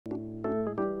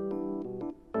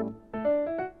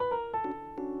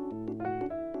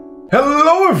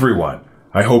Hello everyone!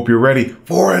 I hope you're ready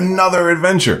for another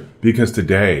adventure because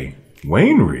today,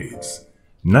 Wayne reads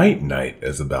Night Night,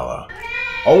 Isabella.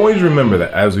 Always remember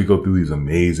that as we go through these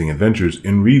amazing adventures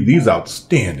and read these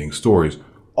outstanding stories,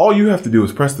 all you have to do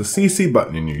is press the CC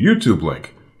button in your YouTube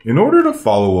link in order to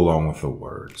follow along with the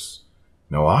words.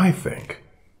 Now I think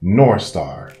North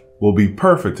Star will be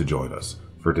perfect to join us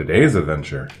for today's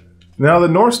adventure. Now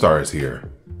that North Star is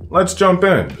here, let's jump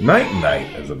in. Night night,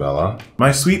 Isabella.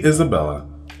 My sweet Isabella,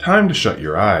 time to shut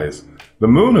your eyes. The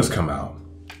moon has come out.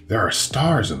 There are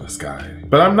stars in the sky,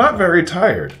 but I'm not very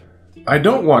tired. I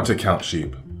don't want to count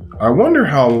sheep. I wonder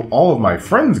how all of my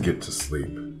friends get to sleep.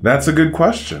 That's a good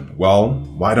question. Well,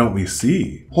 why don't we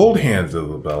see? Hold hands,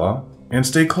 Isabella, and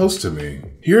stay close to me.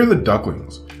 Here are the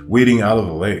ducklings, wading out of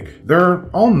the lake. They're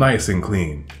all nice and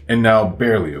clean, and now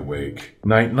barely awake.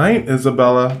 Night night,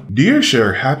 Isabella. Deer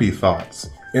share happy thoughts.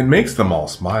 It makes them all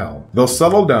smile. They'll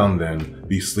settle down then,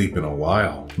 be sleeping a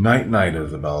while. Night night,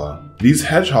 Isabella. These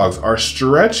hedgehogs are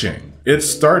stretching. It's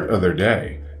start of their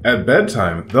day. At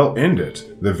bedtime, they'll end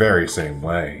it the very same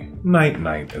way. Night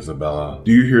night, Isabella.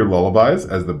 Do you hear lullabies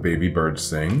as the baby birds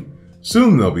sing?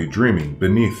 Soon they'll be dreaming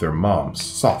beneath their mom's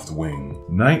soft wing.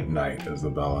 Night night,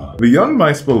 Isabella. The young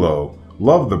mice below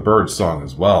love the bird's song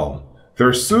as well.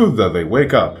 They're soothed as they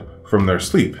wake up from their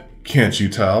sleep. Can't you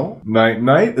tell? Night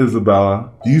night,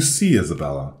 Isabella. Do you see,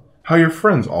 Isabella, how your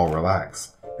friends all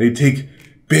relax? They take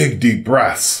big deep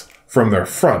breaths from their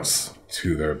fronts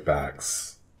to their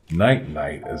backs. Night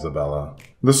night, Isabella.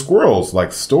 The squirrels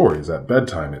like stories at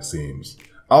bedtime, it seems.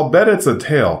 I'll bet it's a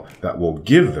tale that will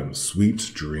give them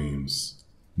sweet dreams.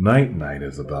 Night night,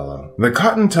 Isabella. The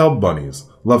cottontail bunnies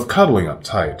love cuddling up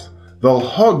tight. They'll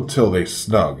hug till they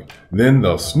snug, then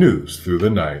they'll snooze through the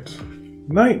night.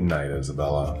 Night night,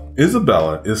 Isabella.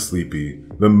 Isabella is sleepy.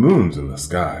 The moon's in the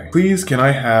sky. Please, can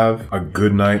I have a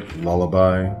good night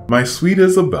lullaby? My sweet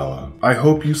Isabella, I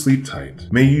hope you sleep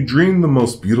tight. May you dream the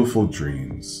most beautiful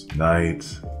dreams. Night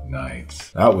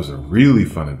night. That was a really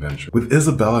fun adventure with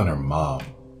Isabella and her mom.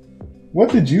 What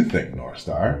did you think, North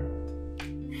Star?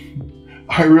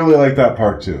 I really like that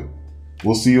part too.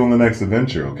 We'll see you on the next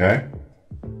adventure, okay?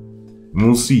 And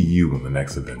we'll see you on the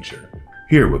next adventure,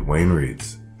 here with Wayne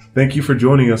Reads. Thank you for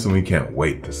joining us, and we can't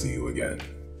wait to see you again.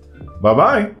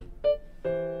 Bye-bye!